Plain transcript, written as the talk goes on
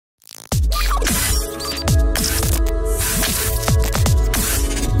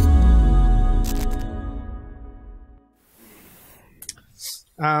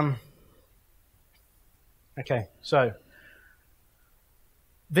Okay, so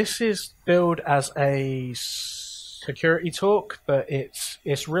this is billed as a security talk, but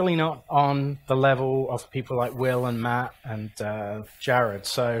it's really not on the level of people like Will and Matt and Jared.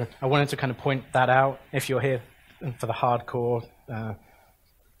 So I wanted to kind of point that out if you're here for the hardcore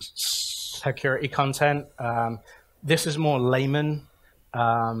security content. This is more layman,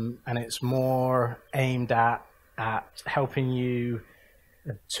 and it's more aimed at helping you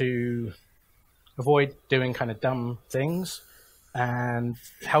to avoid doing kind of dumb things and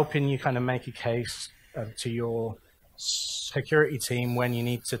helping you kind of make a case to your security team when you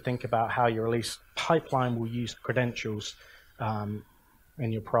need to think about how your release pipeline will use credentials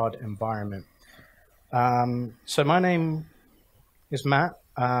in your prod environment. So my name is Matt.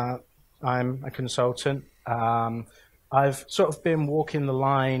 I'm a consultant. I've sort of been walking the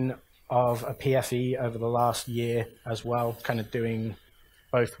line of a PFE over the last year as well, kind of doing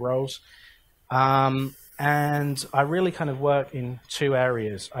both roles. And I really kind of work in two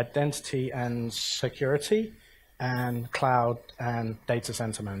areas: identity and security, and cloud and data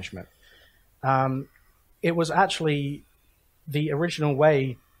center management. It was actually the original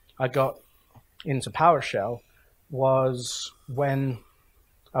way I got into PowerShell was when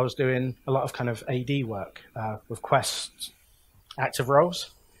I was doing a lot of kind of AD work with Quest active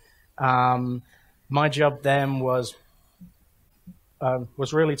roles. My job then was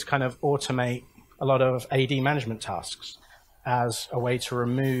really to kind of automate a lot of AD management tasks as a way to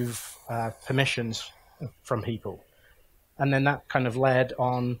remove permissions from people. And then that kind of led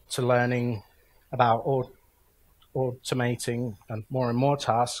on to learning about automating more and more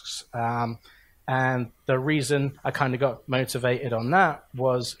tasks. And the reason I kind of got motivated on that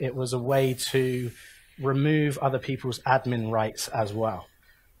was it was a way to remove other people's admin rights as well.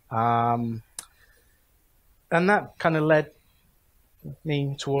 And that kind of led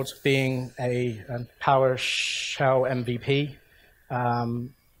me towards being a PowerShell MVP.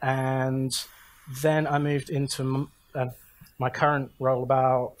 And then I moved into my current role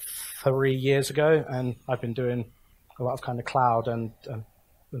about 3 years ago, and I've been doing a lot of kind of cloud and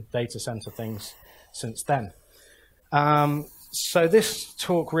data center things since then. So this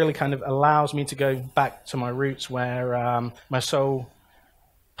talk really kind of allows me to go back to my roots where my sole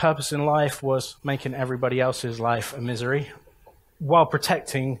purpose in life was making everybody else's life a misery while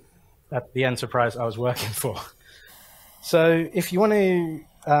protecting the enterprise I was working for. So if you want to,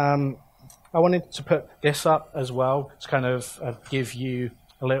 I wanted to put this up as well to kind of give you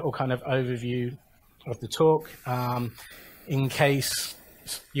a little kind of overview of the talk in case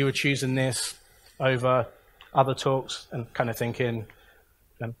you were choosing this over other talks and kind of thinking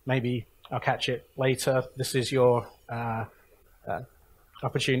maybe I'll catch it later. This is your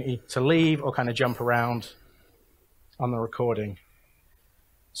opportunity to leave or kind of jump around on the recording.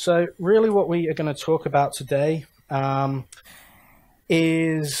 So really what we are going to talk about today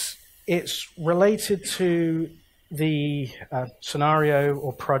is it's related to the scenario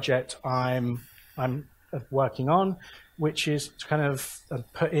or project I'm working on, which is to kind of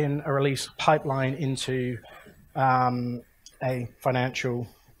put in a release pipeline into a financial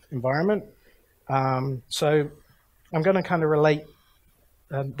environment. So I'm going to kind of relate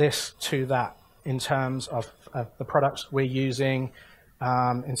this to that in terms of the products we're using,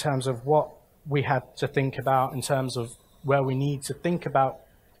 in terms of what we had to think about, in terms of where we need to think about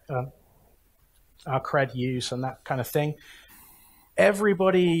our cred use and that kind of thing.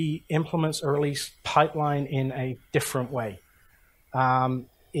 Everybody implements a release pipeline in a different way,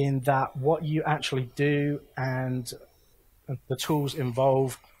 in that what you actually do and the tools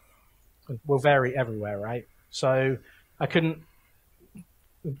involved will vary everywhere, right? So I couldn't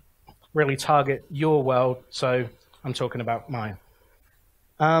really target your world, so I'm talking about mine.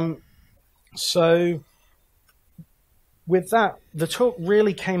 So with that, the talk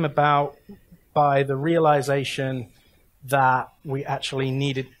really came about by the realization that we actually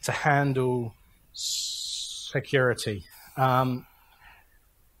needed to handle security. When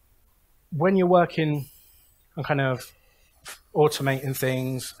you're working on kind of automating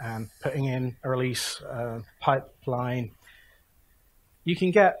things and putting in a release pipeline, you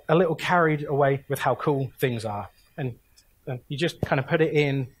can get a little carried away with how cool things are. And you just kind of put it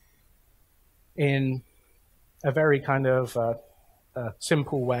in a very kind of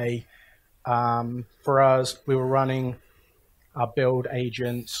simple way. For us, we were running our build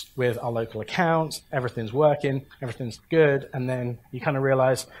agents with our local accounts. Everything's working, everything's good. And then you kind of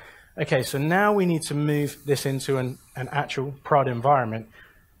realize, okay, so now we need to move this into an actual prod environment.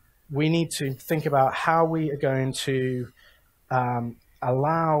 We need to think about how we are going to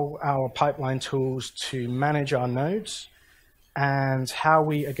allow our pipeline tools to manage our nodes and how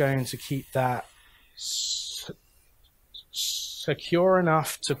we are going to keep that secure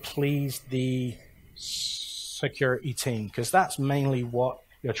enough to please the security team, because that's mainly what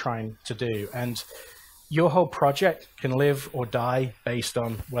you're trying to do. And your whole project can live or die based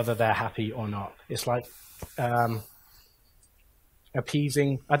on whether they're happy or not. It's like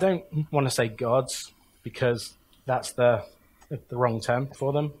appeasing, I don't want to say gods, because that's the wrong term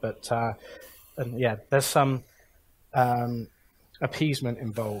for them, but yeah, there's some appeasement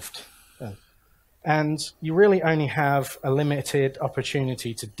involved. And you really only have a limited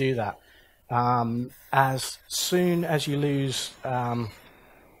opportunity to do that. As soon as you lose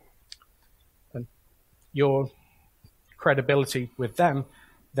your credibility with them,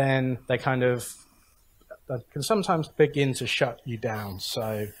 then they kind of can sometimes begin to shut you down.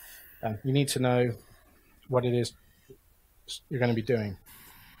 So you need to know what it is you're going to be doing.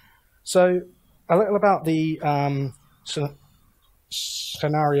 So a little about the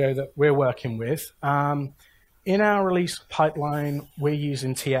scenario that we're working with. In our release pipeline, we're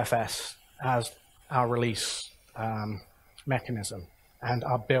using TFS as our release mechanism and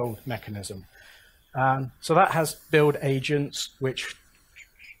our build mechanism. So that has build agents, which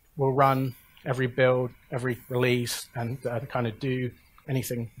will run every build, every release, and kind of do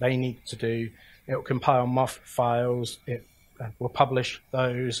anything they need to do. It will compile MOF files, it will publish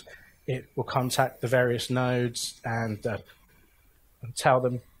those, it will contact the various nodes and tell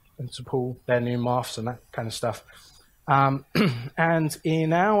them to pull their new MOFs and that kind of stuff. And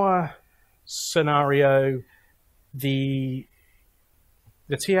in our scenario, the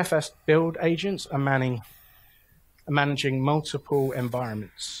TFS build agents are managing multiple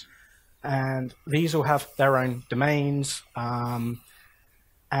environments. And these will have their own domains, and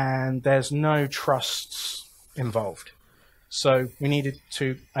there's no trusts involved. So we needed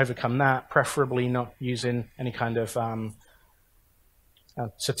to overcome that, preferably not using any kind of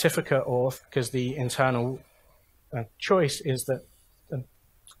certificate auth, because the internal choice is that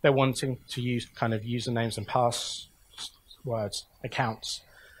they're wanting to use kind of usernames and passwords, accounts.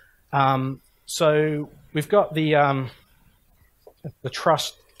 So we've got the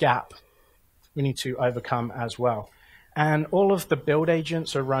trust gap we need to overcome as well. And all of the build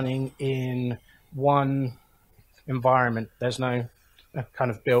agents are running in one environment. There's no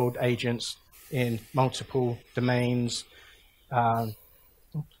kind of build agents in multiple domains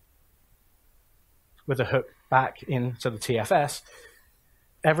with a hook back into the TFS.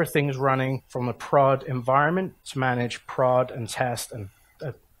 Everything's running from a prod environment to manage prod and test and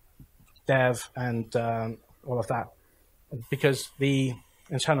dev and all of that. Because the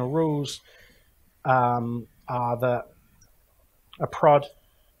internal rules are that a prod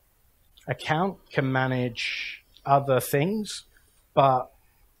account can manage other things, but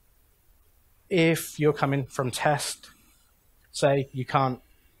if you're coming from test, say, you can't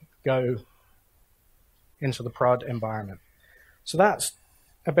go into the prod environment. So that's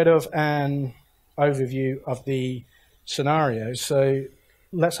a bit of an overview of the scenario. So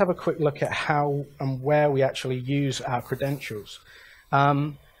let's have a quick look at how and where we actually use our credentials.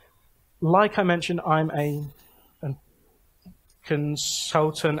 Like I mentioned, I'm a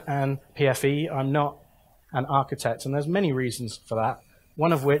consultant and PFE. I'm not an architect, and there's many reasons for that.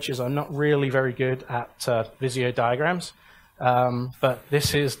 One of which is I'm not really very good at Visio diagrams, but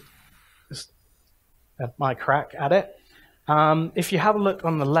this is my crack at it. If you have a look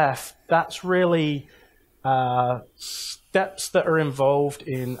on the left, that's really steps that are involved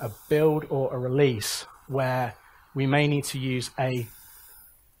in a build or a release where we may need to use a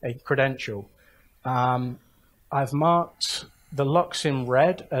credential. I've marked the locks in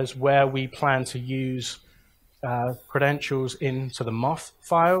red as where we plan to use credentials into the MOF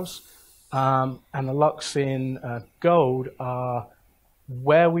files, and the locks in gold are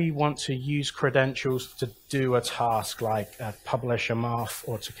where we want to use credentials to do a task like publish a MOF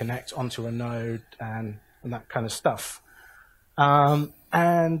or to connect onto a node and that kind of stuff.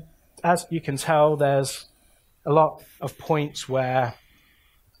 And as you can tell, there's a lot of points where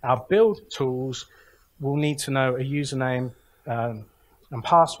our build tools will need to know a username and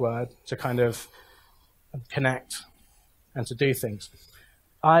password to kind of connect and to do things.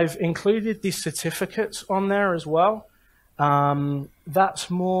 I've included the certificates on there as well. That's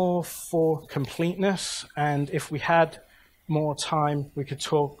more for completeness, and if we had more time, we could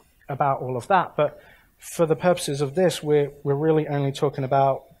talk about all of that. But for the purposes of this, we're really only talking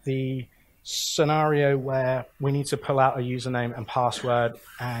about the scenario where we need to pull out a username and password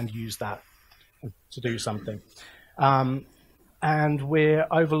and use that to do something. And we're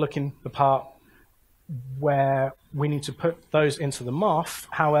overlooking the part where we need to put those into the MOF.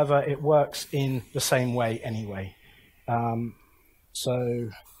 However, it works in the same way anyway. So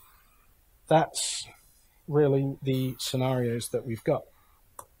that's really the scenarios that we've got.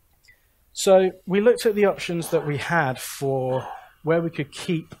 So we looked at the options that we had for where we could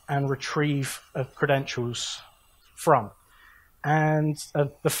keep and retrieve credentials from. And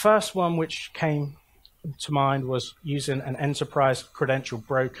the first one which came to mind was using an enterprise credential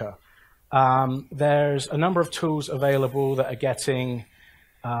broker. There's a number of tools available that are getting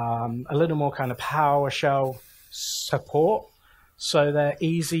a little more kind of PowerShell support, so they're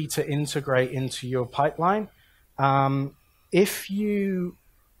easy to integrate into your pipeline.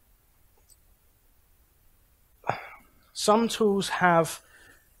 Some tools have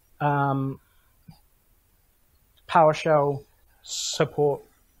PowerShell support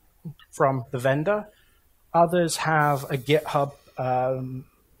from the vendor. Others have a GitHub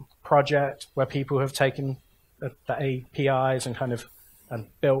project where people have taken the APIs and kind of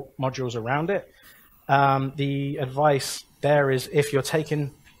built modules around it. The advice there is, if you're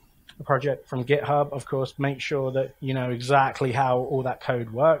taking a project from GitHub, of course, make sure that you know exactly how all that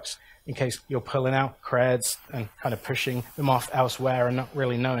code works, in case you're pulling out creds and kind of pushing them off elsewhere and not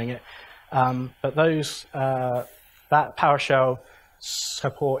really knowing it. But that PowerShell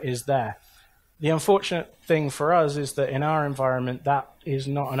support is there. The unfortunate thing for us is that in our environment, that is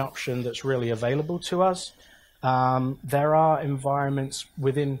not an option that's really available to us. There are environments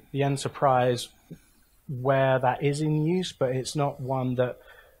within the enterprise where that is in use, but it's not one that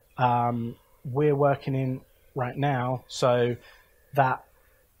we're working in right now, so that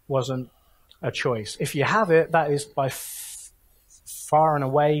wasn't a choice. If you have it, that is by far and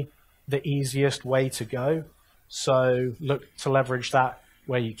away the easiest way to go, so look to leverage that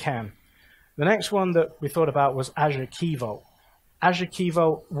where you can. The next one that we thought about was Azure Key Vault. Azure Key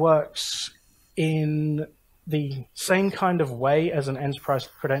Vault works in the same kind of way as an enterprise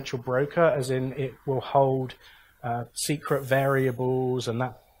credential broker, as in it will hold secret variables and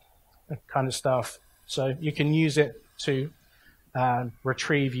that kind of stuff. So you can use it to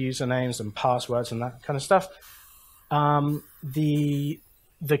retrieve usernames and passwords and that kind of stuff. The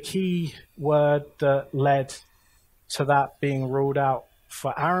key word that led to that being ruled out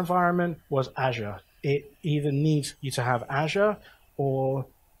for our environment was Azure. It either needs you to have Azure or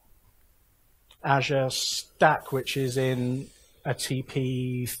Azure Stack, which is in a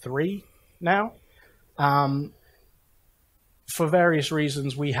TP3 now. For various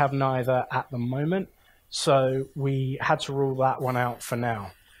reasons, we have neither at the moment, so we had to rule that one out for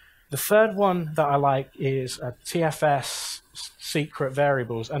now. The third one that I like is TFS secret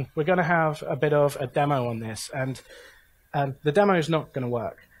variables, and we're going to have a bit of a demo on this, and the demo is not going to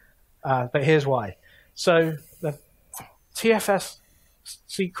work, but here's why. So the TFS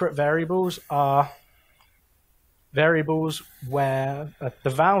secret variables are variables where the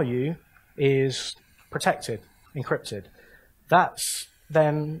value is protected, encrypted. That's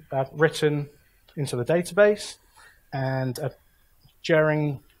then written into the database, and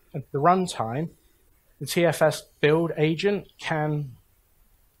during the runtime, the TFS build agent can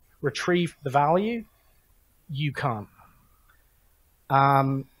retrieve the value. You can't.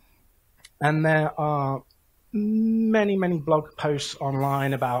 And there are many, many blog posts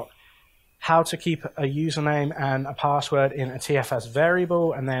online about how to keep a username and a password in a TFS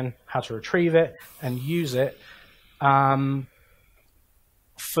variable, and then how to retrieve it and use it.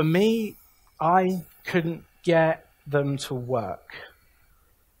 For me, I couldn't get them to work.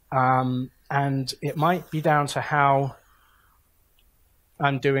 And it might be down to how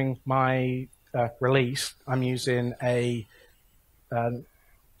I'm doing my release. I'm using an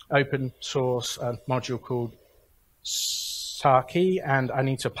open source module called Saki, and I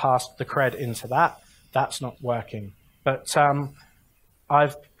need to pass the cred into that. That's not working. But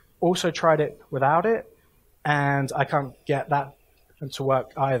I've also tried it without it, and I can't get that to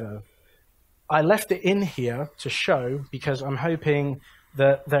work either. I left it in here to show because I'm hoping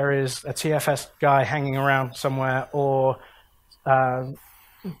that there is a TFS guy hanging around somewhere, or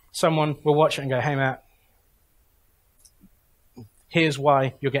someone will watch it and go, hey, Matt, here's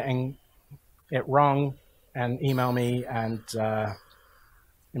why you're getting it wrong, and email me and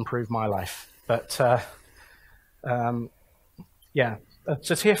improve my life. But yeah,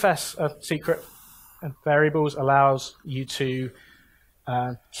 so TFS secret variables allows you to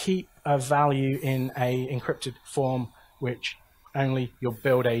keep a value in a encrypted form which only your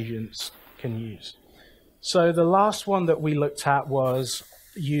build agents can use. So the last one that we looked at was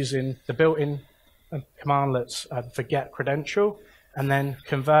using the built-in commandlets forget credential, and then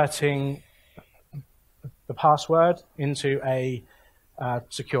converting the password into a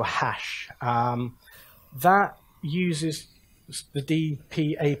secure hash. That uses the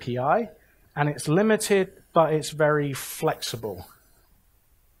DP API, and it's limited, but it's very flexible.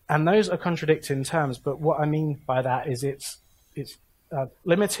 And those are contradicting terms, but what I mean by that is it's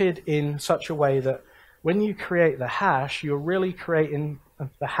limited in such a way that when you create the hash, you're really creating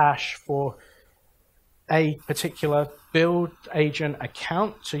the hash for a particular build agent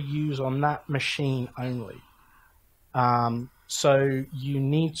account to use on that machine only. So you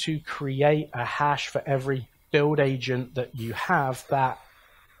need to create a hash for every build agent that you have that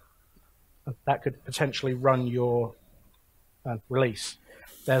could potentially run your release.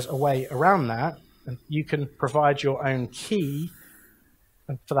 There's a way around that, and you can provide your own key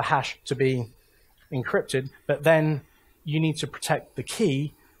for the hash to be encrypted, but then you need to protect the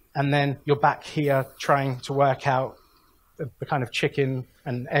key, and then you're back here trying to work out the kind of chicken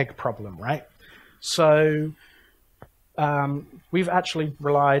and egg problem, right? So we've actually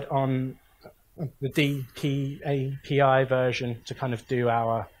relied on the DP-API version to kind of do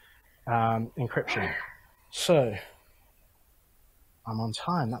our encryption. So I'm on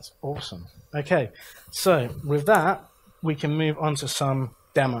time, that's awesome. Okay, so with that, we can move on to some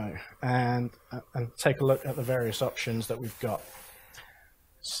demo and take a look at the various options that we've got.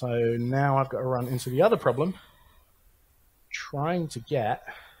 So now I've got to run into the other problem, trying to get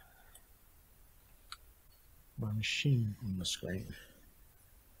my machine on the screen.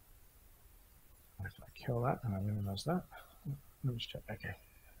 If I kill that, and I realize that, let me just check, okay.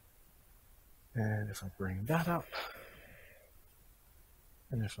 And if I bring that up,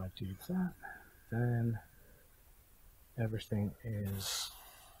 and if I do that, then everything is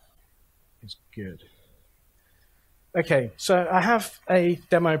good. Okay, so I have a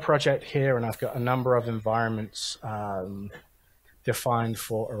demo project here, and I've got a number of environments defined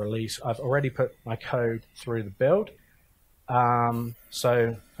for a release. I've already put my code through the build,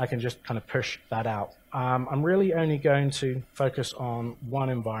 so I can just kind of push that out. I'm really only going to focus on one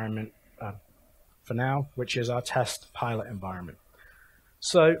environment for now, which is our test pilot environment.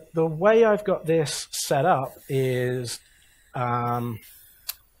 So the way I've got this set up is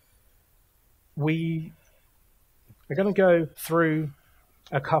we are going to go through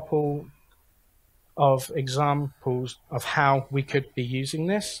a couple of examples of how we could be using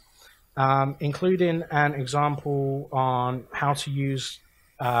this, including an example on how to use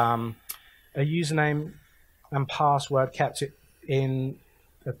a username and password kept it in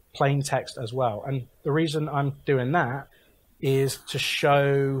the plain text as well. And the reason I'm doing that is to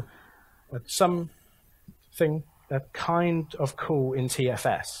show something kind of cool in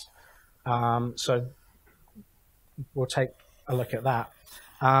TFS. So we'll take a look at that.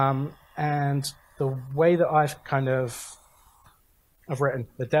 And the way that I've written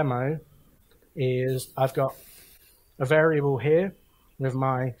the demo is I've got a variable here with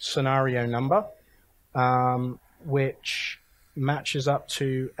my scenario number, which matches up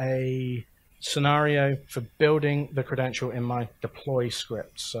to a scenario for building the credential in my deploy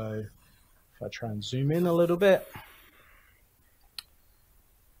script. So if I try and zoom in a little bit,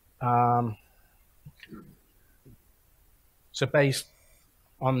 so based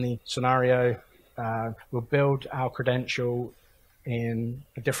on the scenario, we'll build our credential in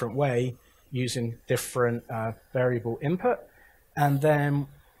a different way using different variable input, and then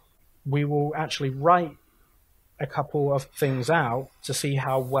we will actually write a couple of things out to see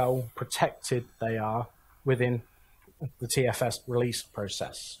how well protected they are within the TFS release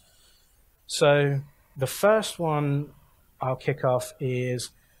process. So the first one I'll kick off is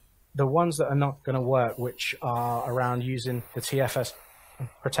the ones that are not going to work, which are around using the TFS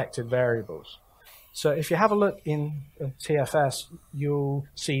protected variables. So if you have a look in TFS, you'll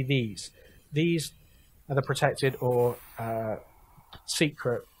see these. These are the protected or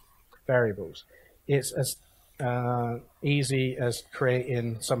secret variables. It's as easy as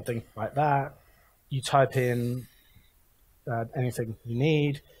creating something like that. You type in anything you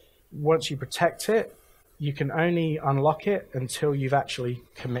need. Once you protect it, you can only unlock it until you've actually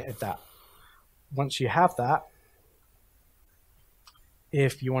committed that. Once you have that,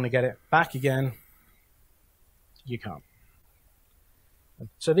 if you want to get it back again, you can't.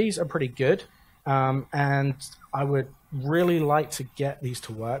 So these are pretty good, and I would really like to get these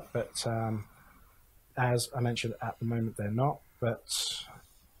to work, but as I mentioned, at the moment they're not. But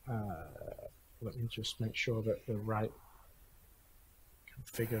let me just make sure that the right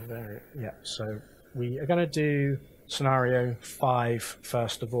configure there. Yeah, so we are going to do scenario 5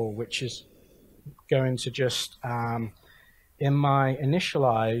 first of all, which is going to just, in my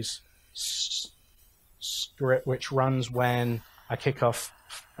initialize script, which runs when I kick off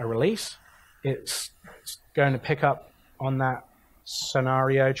a release, it's going to pick up on that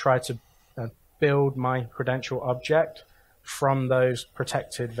scenario, try to build my credential object from those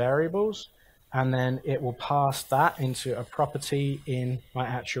protected variables, and then it will pass that into a property in my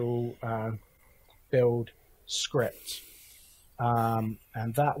actual build script. And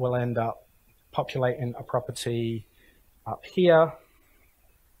that will end up populating a property up here.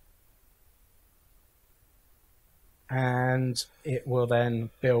 And it will then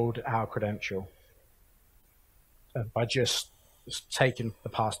build our credential by just taking the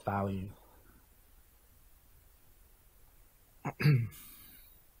passed value. Okay.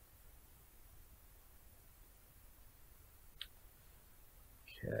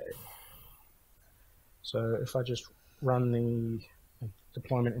 So if I just run the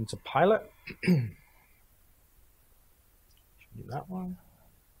deployment into pilot, do that one.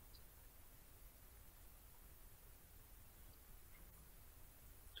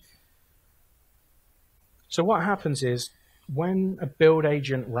 So what happens is when a build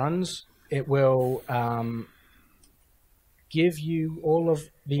agent runs, it will give you all of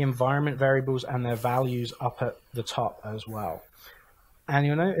the environment variables and their values up at the top as well. And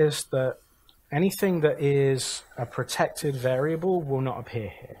you'll notice that anything that is a protected variable will not appear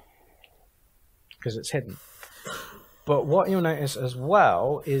here because it's hidden. But what you'll notice as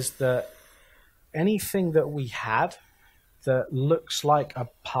well is that anything that we had that looks like a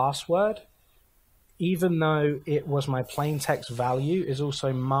password, even though it was my plain text value, is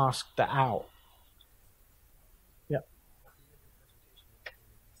also masked out. Yeah.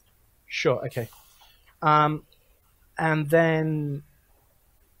 Sure, okay. And then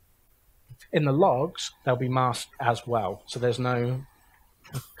in the logs, they'll be masked as well. So there's no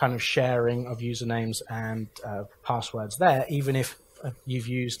kind of sharing of usernames and passwords there, even if you've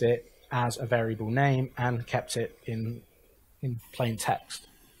used it as a variable name and kept it in plain text.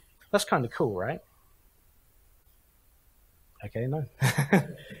 That's kind of cool, right? Okay, no.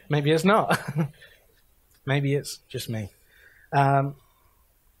 Maybe it's not. Maybe it's just me. And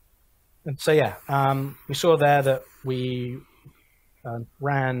so yeah, we saw there that we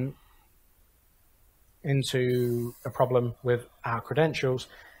ran into a problem with our credentials.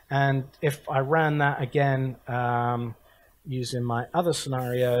 And if I ran that again using my other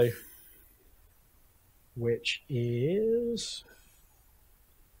scenario, which is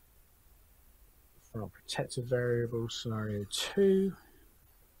from protected variable scenario 2,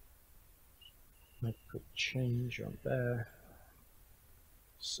 make a quick change on there,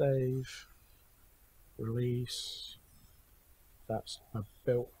 save, release, that's my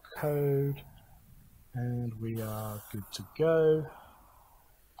built code, and we are good to go.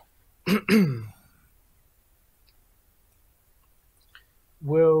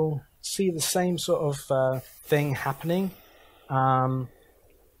 We'll see the same sort of thing happening. I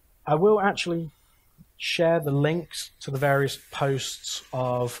will actually share the links to the various posts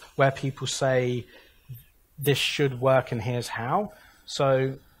of where people say this should work and here's how.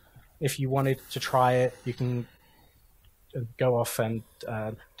 So if you wanted to try it, you can go off and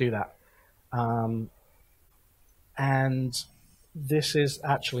do that. And this is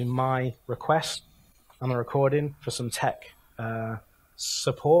actually my request on the recording for some tech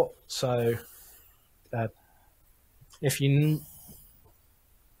support. So if you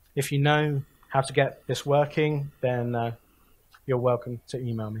know how to get this working, then you're welcome to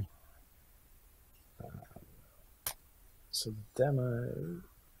email me. So the demo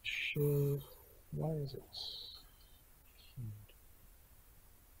should, why is it?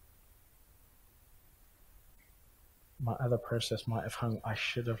 My other process might have hung. I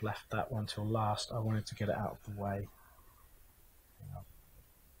should have left that one till last. I wanted to get it out of the way.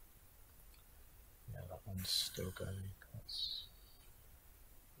 Yeah, that one's still going. That's,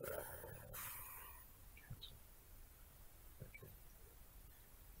 okay.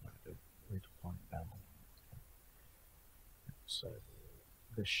 Redeploy down. So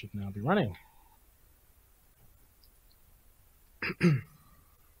this should now be running.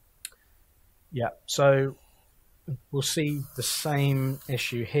 Yeah, so we'll see the same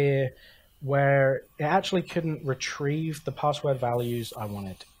issue here where it actually couldn't retrieve the password values I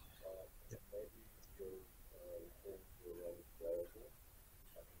wanted.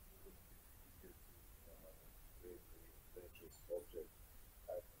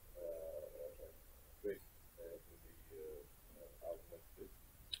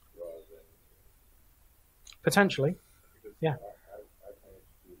 Potentially, yeah.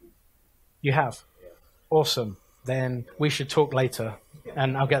 You have? Awesome. Then we should talk later,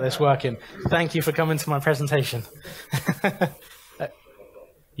 and I'll get this working. Thank you for coming to my presentation.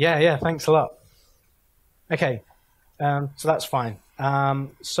 Yeah, thanks a lot. Okay, so that's fine.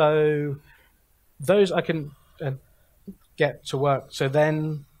 So those I can get to work. So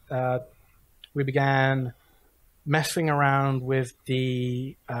then we began messing around with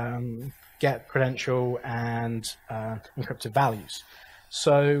the get credential and encrypted values.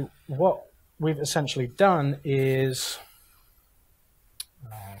 So what we've essentially done is,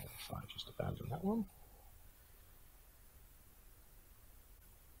 if I just abandon that one.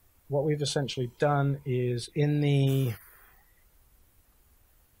 What we've essentially done is in the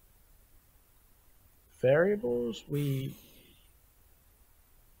variables, we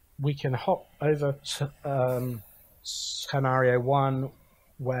can hop over to scenario 1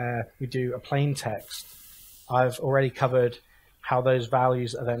 where we do a plain text. I've already covered how those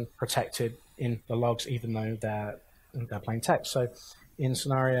values are then protected in the logs, even though they're plain text. So in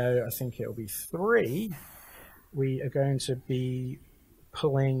scenario, I think it'll be 3, we are going to be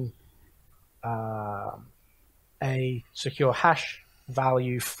pulling a secure hash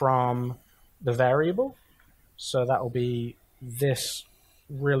value from the variable. So that will be this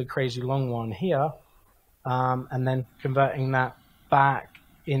really crazy long one here, and then converting that back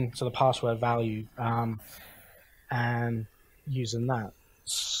into the password value and using that.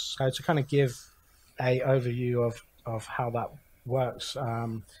 So to kind of give a overview of how that works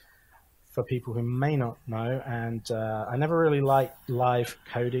for people who may not know, and I never really liked live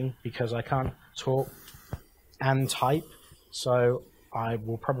coding because I can't talk and type, so I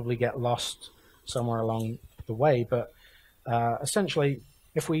will probably get lost somewhere along the way. But essentially,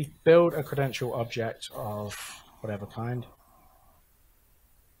 if we build a credential object of whatever kind,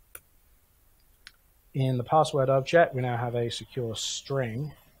 in the password object, we now have a secure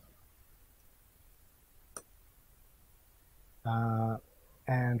string.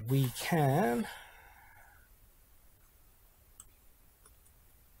 And we can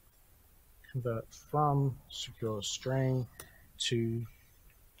convert from secure string to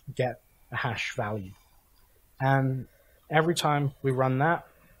get a hash value. And every time we run that,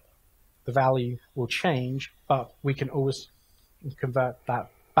 the value will change, but we can always convert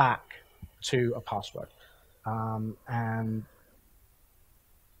that back to a password. And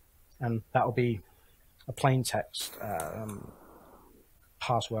that will be a plain text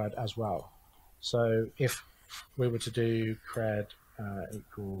password as well. So if we were to do cred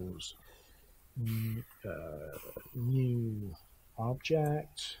equals new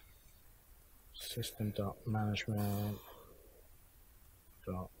object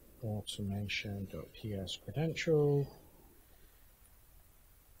system.management.automation.ps credential,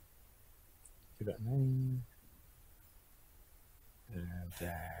 give it a name, and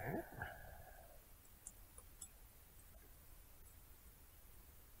then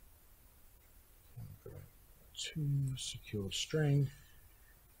to secure string,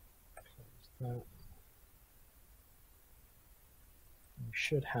 close that. We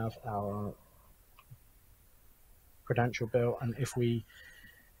should have our credential built, and if we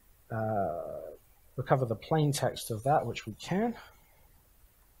recover the plain text of that, which we can,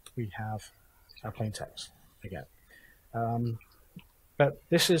 we have our plain text again. But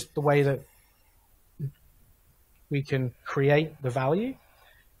this is the way that we can create the value,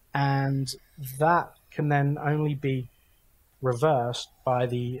 and that can then only be reversed by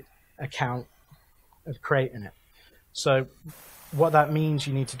the account of creating it. So what that means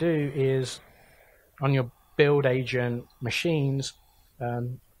you need to do is on your build agent machines,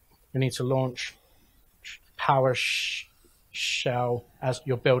 you need to launch PowerShell as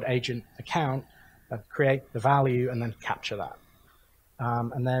your build agent account, create the value, and then capture that.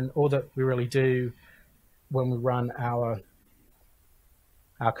 And then all that we really do when we run our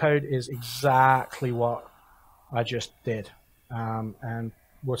code is exactly what I just did. And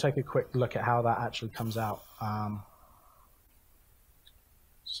we'll take a quick look at how that actually comes out.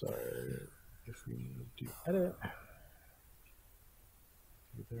 So if we do edit,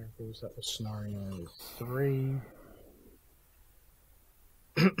 variables, that was scenario 3.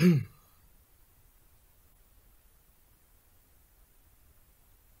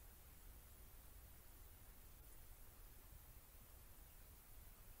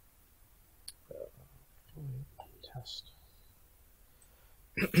 Test.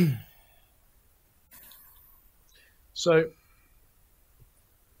 So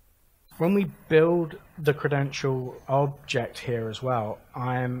when we build the credential object here as well,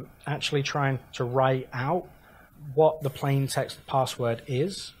 I'm actually trying to write out what the plain text password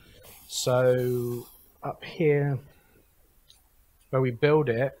is. So up here where we build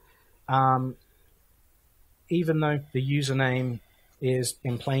it, even though the username is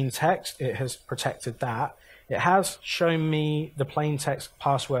in plain text, it has protected that. It has shown me the plain text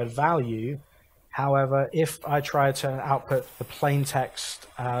password value. However, if I try to output the plain text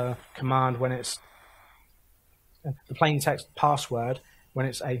command when it's the plain text password when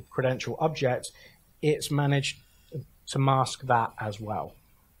it's a credential object, it's managed to mask that as well.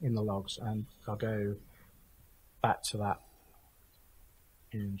 in the logs, and I'll go back to that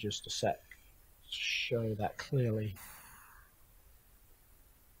in just a sec to show that clearly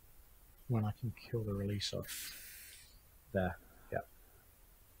when I can kill the release off there. Yep.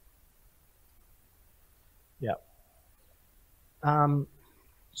 Yep.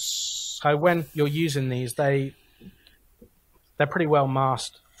 So when you're using these, they're pretty well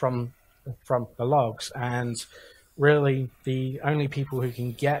masked from the logs, and really the only people who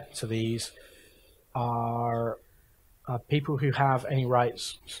can get to these are people who have any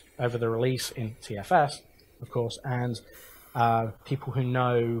rights over the release in TFS, of course, and people who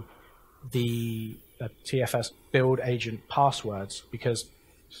know the TFS build agent passwords, because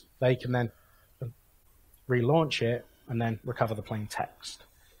they can then relaunch it and then recover the plain text.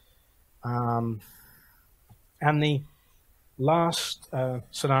 And the last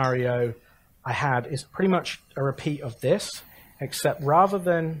scenario I had is pretty much a repeat of this, except rather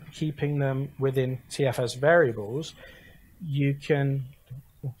than keeping them within TFS variables, you can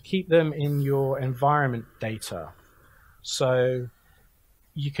keep them in your environment data. So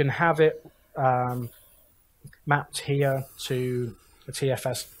you can have it mapped here to a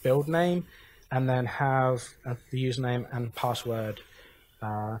TFS build name, and then have the username and password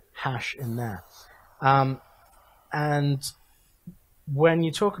hash in there. And when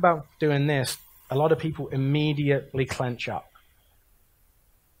you talk about doing this, a lot of people immediately clench up.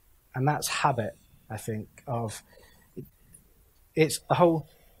 And that's habit, I think, of it's the whole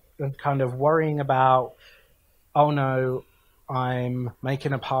kind of worrying about, oh no, I'm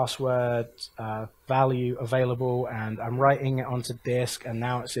making a password value available and I'm writing it onto disk, and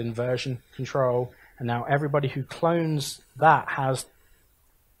now it's in version control, and now everybody who clones that has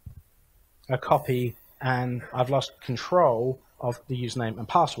a copy, and I've lost control of the username and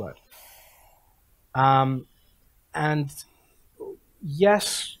password. And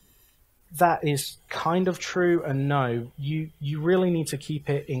yes, that is kind of true, and no, you really need to keep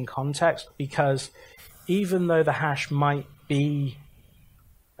it in context, because even though the hash might be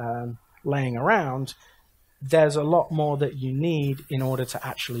laying around, there's a lot more that you need in order to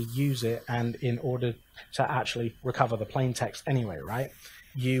actually use it and in order to actually recover the plain text anyway, right?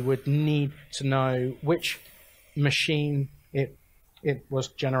 You would need to know which machine it was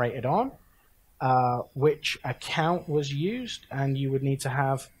generated on, which account was used, and you would need to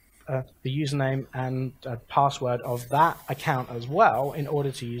have the username and password of that account as well in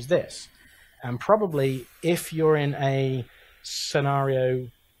order to use this. And probably if you're in a scenario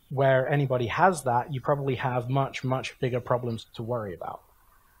where anybody has that, you probably have much, much bigger problems to worry about.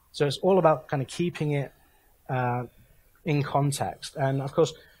 So it's all about kind of keeping it in context. And of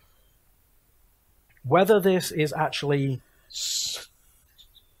course, whether this is actually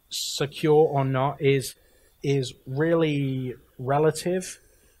secure or not is really relative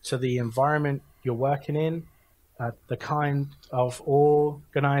to the environment you're working in, the kind of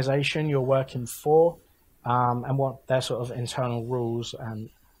organization you're working for, and what their sort of internal rules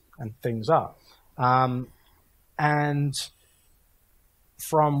and things are. And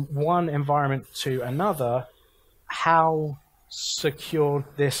from one environment to another, how secure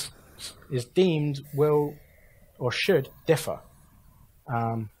this is deemed will or should differ.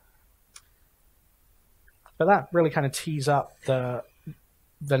 But that really kind of tees up the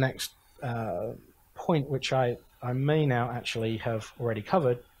next point, which I may now actually have already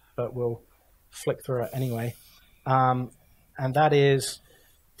covered, but we'll flick through it anyway. And that is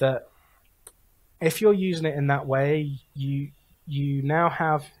that if you're using it in that way, you now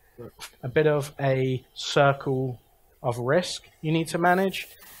have a bit of a circle of risk you need to manage,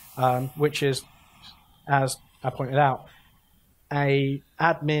 which is, as I pointed out, a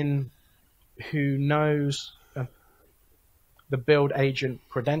admin who knows the build agent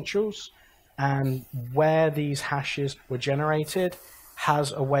credentials and where these hashes were generated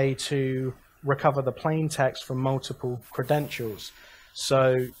has a way to recover the plain text from multiple credentials.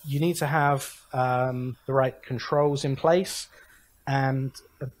 So you need to have the right controls in place and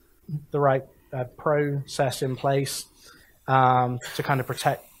the right process in place to kind of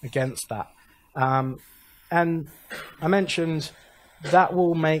protect against that. And I mentioned that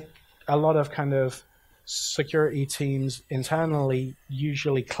will make a lot of kind of security teams internally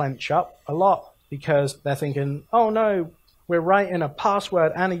usually clench up a lot, because they're thinking, oh no, we're writing a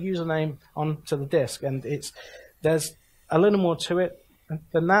password and a username onto the disk, and there's a little more to it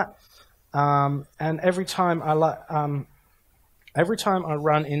than that. And every time I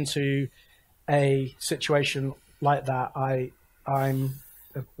run into a situation like that, I'm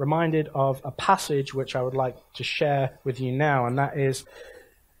reminded of a passage which I would like to share with you now, and that is,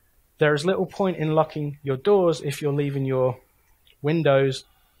 there is little point in locking your doors if you're leaving your windows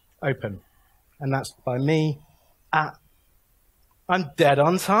open. And that's by me at, I'm dead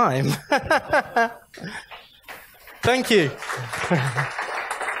on time. Thank you.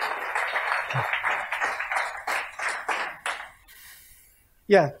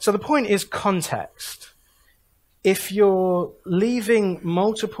 Yeah, so the point is context. If you're leaving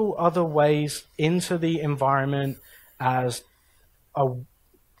multiple other ways into the environment as a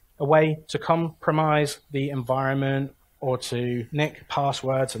way to compromise the environment or to nick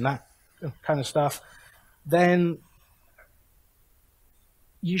passwords and that kind of stuff, then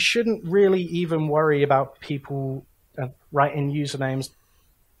you shouldn't really even worry about people writing usernames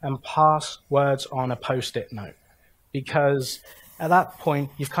and passwords on a post-it note, because at that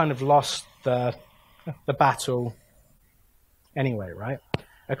point you've kind of lost the battle anyway, right?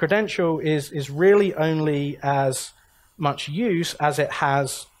 A credential is really only as much use as it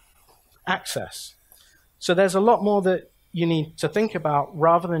has access. So there's a lot more that you need to think about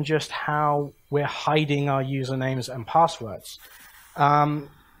rather than just how we're hiding our usernames and passwords.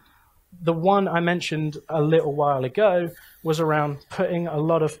 The one I mentioned a little while ago was around putting a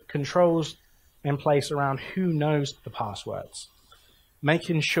lot of controls in place around who knows the passwords.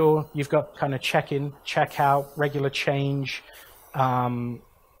 Making sure you've got kind of check-in, check-out, regular change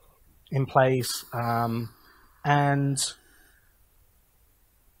in place. And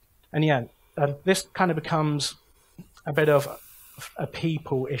yeah, this kind of becomes a bit of a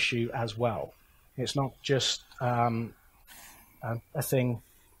people issue as well. It's not just a thing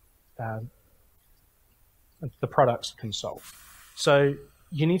the products can solve. So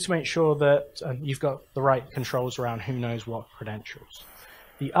you need to make sure that you've got the right controls around who knows what credentials.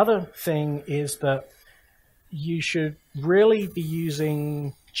 The other thing is that you should really be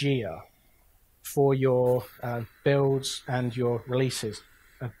using Gia for your builds and your releases,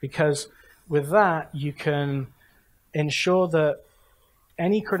 because with that you can ensure that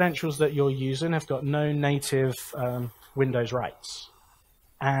any credentials that you're using have got no native Windows rights,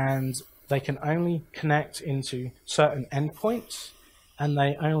 and they can only connect into certain endpoints, and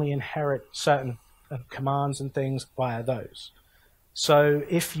they only inherit certain commands and things via those. So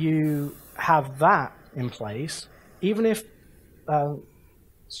if you have that in place, even if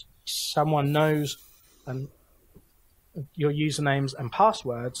someone knows your usernames and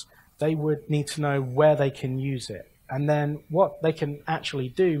passwords, they would need to know where they can use it. And then what they can actually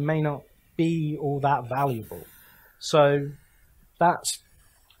do may not be all that valuable. So that's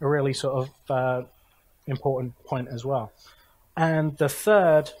a really sort of important point as well. And the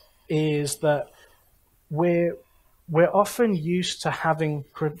third is that we're often used to having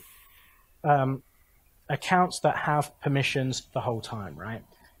accounts that have permissions the whole time, right?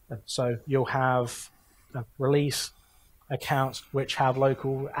 So you'll have release accounts which have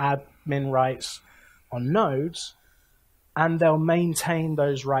local admin rights on nodes, and they'll maintain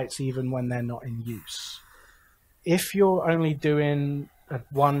those rights even when they're not in use. If you're only doing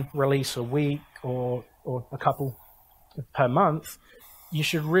one release a week or a couple per month, you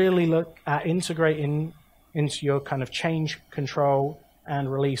should really look at integrating into your kind of change control and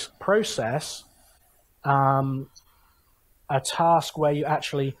release process a task where you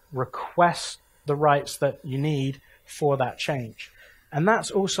actually request the rights that you need for that change. And that's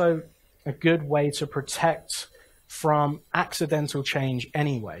also a good way to protect from accidental change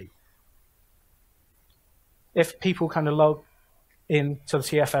anyway. If people kind of log into the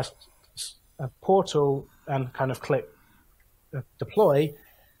TFS portal and kind of click deploy,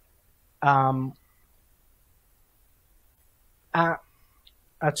 at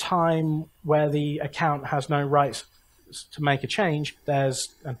a time where the account has no rights to make a change, there's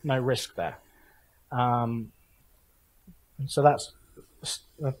no risk there. So that's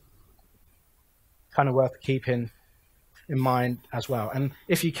kind of worth keeping in mind as well. And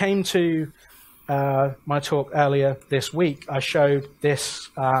if you came to my talk earlier this week, I showed this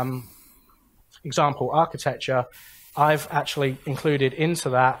example architecture. I've actually included into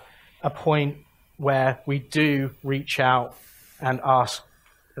that a point where we do reach out and ask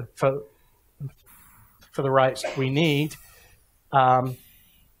for the rights we need.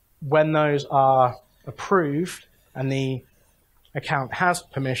 When those are approved and the account has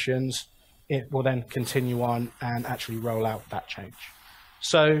permissions, it will then continue on and actually roll out that change.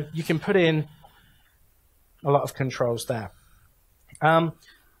 So you can put in a lot of controls there.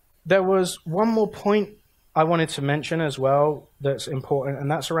 There was one more point I wanted to mention as well that's important, and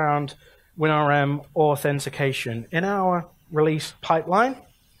that's around WinRM authentication. In our release pipeline,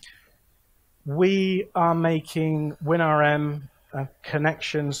 we are making WinRM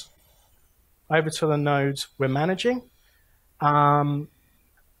connections over to the nodes we're managing, and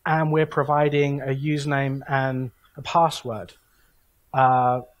we're providing a username and a password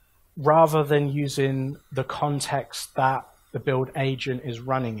rather than using the context that the build agent is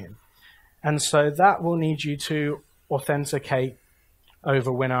running in. And so that will need you to authenticate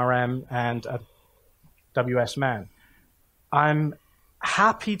over WinRM and WSMan. I'm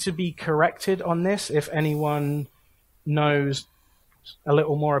happy to be corrected on this if anyone knows a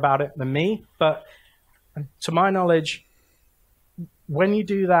little more about it than me, but to my knowledge, when you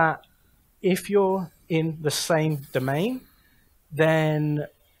do that, if you're in the same domain, then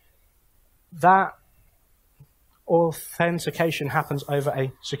that authentication happens over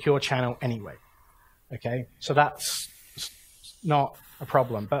a secure channel anyway. Okay, so that's not a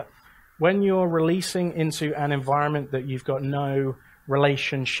problem. But when you're releasing into an environment that you've got no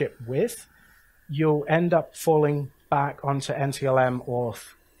relationship with, you'll end up falling back onto NTLM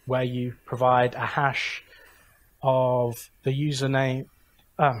auth, where you provide a hash of the username,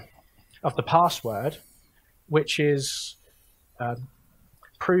 of the password, which is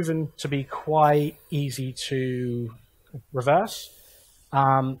proven to be quite easy to reverse.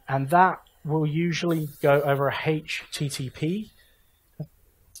 And that will usually go over a HTTP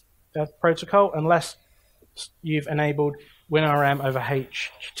protocol, unless you've enabled WinRM over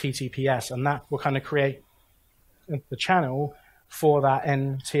HTTPS, and that will kind of create the channel for that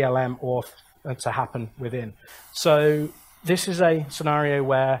NTLM auth to happen within. So this is a scenario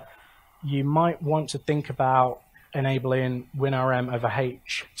where you might want to think about enabling WinRM over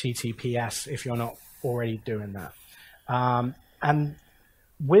HTTPS if you're not already doing that. And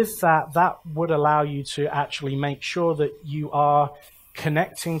with that, that would allow you to actually make sure that you are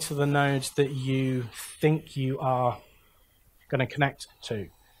connecting to the nodes that you think you are going to connect to.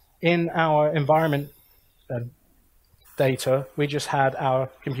 In our environment data, we just had our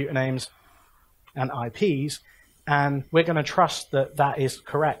computer names and IPs, and we're going to trust that that is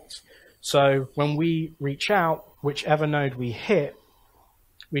correct. So when we reach out, whichever node we hit,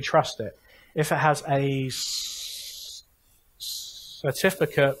 we trust it. If it has a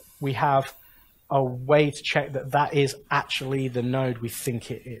certificate, we have a way to check that that is actually the node we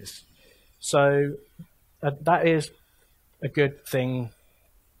think it is. So that is a good thing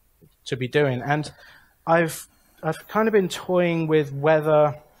to be doing. And I've kind of been toying with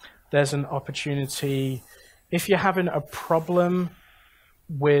whether there's an opportunity, if you're having a problem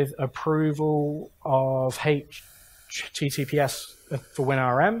with approval of HTTPS for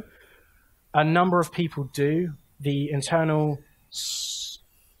WinRM, a number of people do. The internal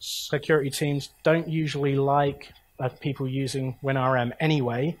security teams don't usually like people using WinRM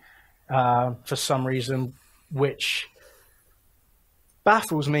anyway, for some reason, which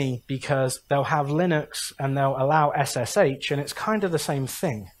baffles me, because they'll have Linux and they'll allow SSH, and it's kind of the same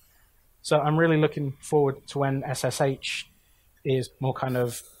thing. So I'm really looking forward to when SSH is more kind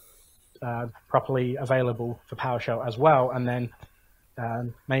of properly available for PowerShell as well, and then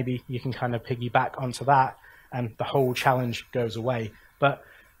maybe you can kind of piggyback onto that and the whole challenge goes away. But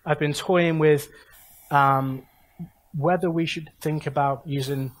I've been toying with whether we should think about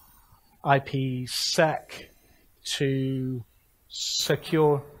using IPsec to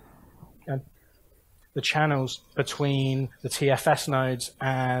secure the channels between the TFS nodes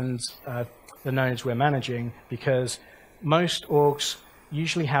and the nodes we're managing, because most orgs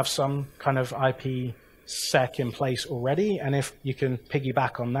usually have some kind of IPsec in place already, and if you can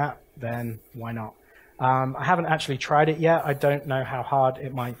piggyback on that, then why not? I haven't actually tried it yet. I don't know how hard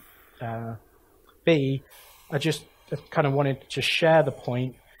it might be. I just kind of wanted to share the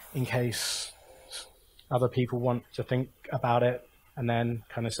point in case other people want to think about it, and then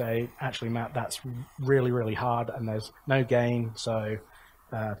kind of say, actually, Matt, that's really, really hard, and there's no gain, so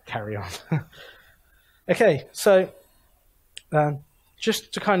carry on. Okay, so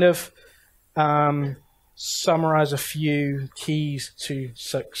just to kind of summarize a few keys to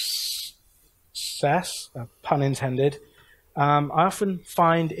success, pun intended, I often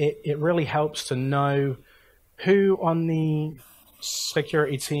find it really helps to know who on the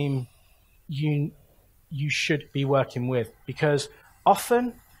security team you should be working with, because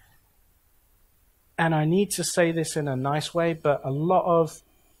often, and I need to say this in a nice way, but a lot of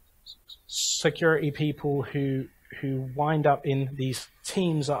security people who wind up in these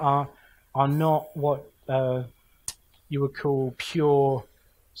teams are not what you would call pure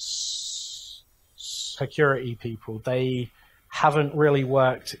security people. They haven't really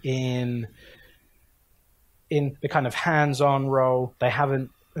worked in the kind of hands-on role. They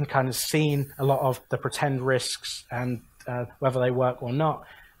haven't kind of seen a lot of the pretend risks and whether they work or not.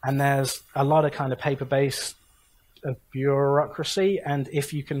 And there's a lot of kind of paper-based bureaucracy. And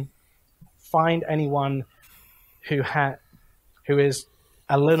if you can find anyone who is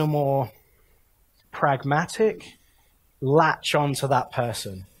a little more pragmatic, latch onto that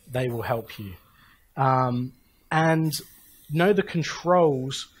person, they will help you. And know the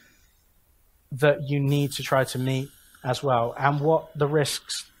controls that you need to try to meet as well, and what the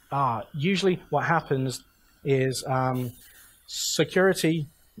risks are. Usually what happens is security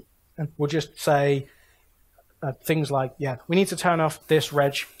will just say things like, yeah, we need to turn off this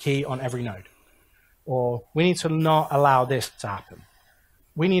reg key on every node, or we need to not allow this to happen.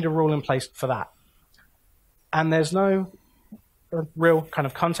 We need a rule in place for that. And there's no real kind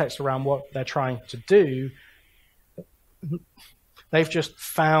of context around what they're trying to do. They've just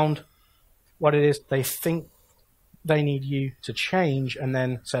found what it is they think they need you to change and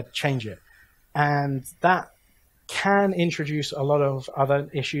then said, change it. And that can introduce a lot of other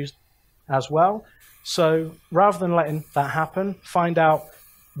issues as well. So rather than letting that happen, find out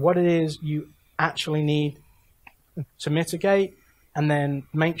what it is you actually need to mitigate, and then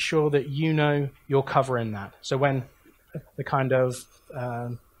make sure that you know you're covering that. So when the kind of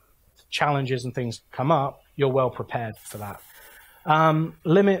challenges and things come up, you're well prepared for that.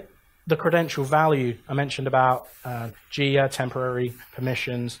 Limit the credential value. I mentioned about GIA, temporary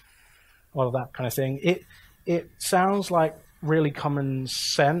permissions, all of that kind of thing. It sounds like really common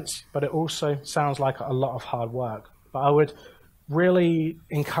sense, but it also sounds like a lot of hard work. But I would really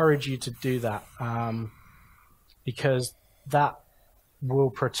encourage you to do that, because that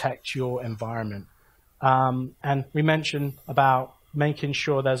will protect your environment. And we mentioned about making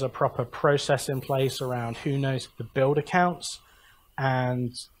sure there's a proper process in place around who knows the build accounts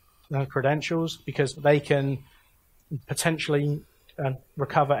and credentials, because they can potentially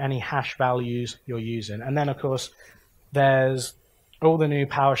recover any hash values you're using. And then, of course, there's all the new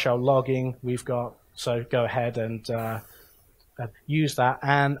PowerShell logging we've got, so go ahead and use that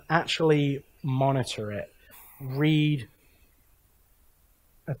and actually monitor it. Read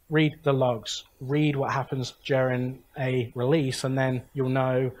the logs, read what happens during a release, and then you'll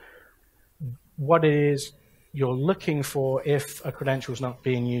know what it is you're looking for if a credential is not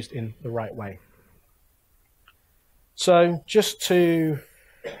being used in the right way. So just to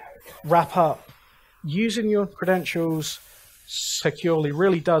wrap up, using your credentials securely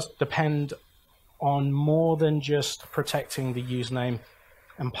really does depend on more than just protecting the username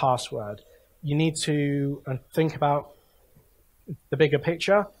and password. You need to think about the bigger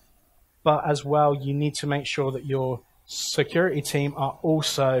picture, but as well, you need to make sure that your security team are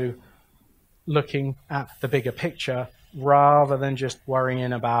also looking at the bigger picture rather than just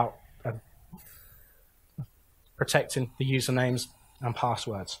worrying about protecting the usernames and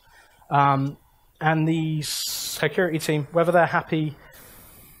passwords. And the security team, whether they're happy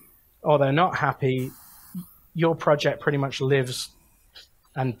or they're not happy, your project pretty much lives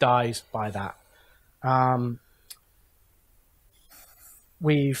and dies by that.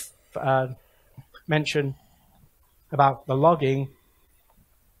 We've mentioned about the logging,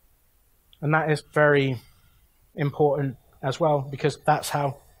 and that is very important as well, because that's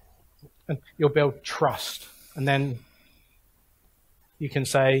how you'll build trust. And then you can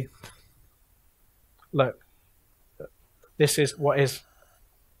say, look, this is what is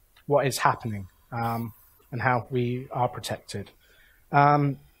happening, and how we are protected.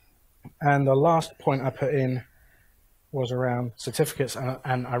 And the last point I put in was around certificates,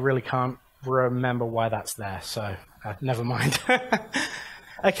 and I really can't remember why that's there, so never mind.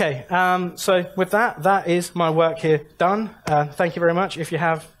 Okay, so with that, that is my work here done. Thank you very much. If you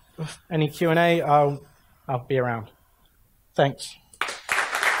have any Q&A, I'll be around. Thanks.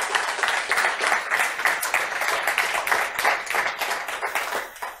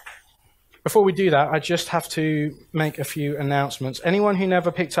 Before we do that, I just have to make a few announcements. Anyone who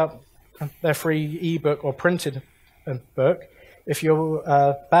never picked up their free ebook or printed book, if your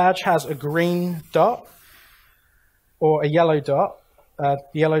badge has a green dot or a yellow dot, the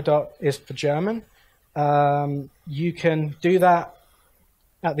yellow dot is for German, you can do that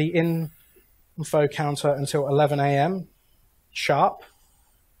at the info counter until 11 a.m. sharp.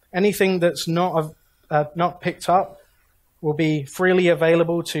 Anything that's not picked up will be freely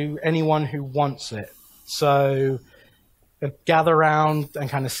available to anyone who wants it. So gather around and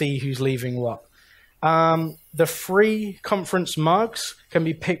kind of see who's leaving what. The free conference mugs can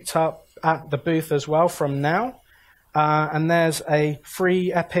be picked up at the booth as well from now. And there's a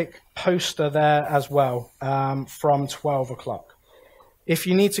free Epic poster there as well from 12 o'clock. If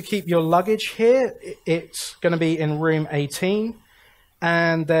you need to keep your luggage here, it's going to be in room 18.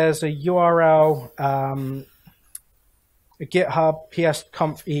 And there's a URL, a GitHub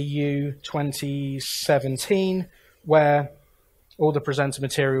psconf.eu 2017, where all the presenter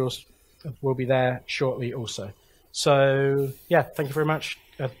materials will be there shortly also. So yeah, thank you very much.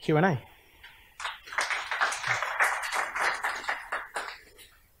 Q&A.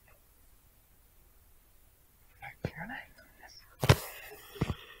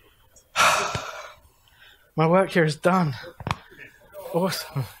 My work here is done.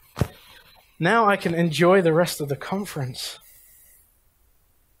 Awesome. Now I can enjoy the rest of the conference.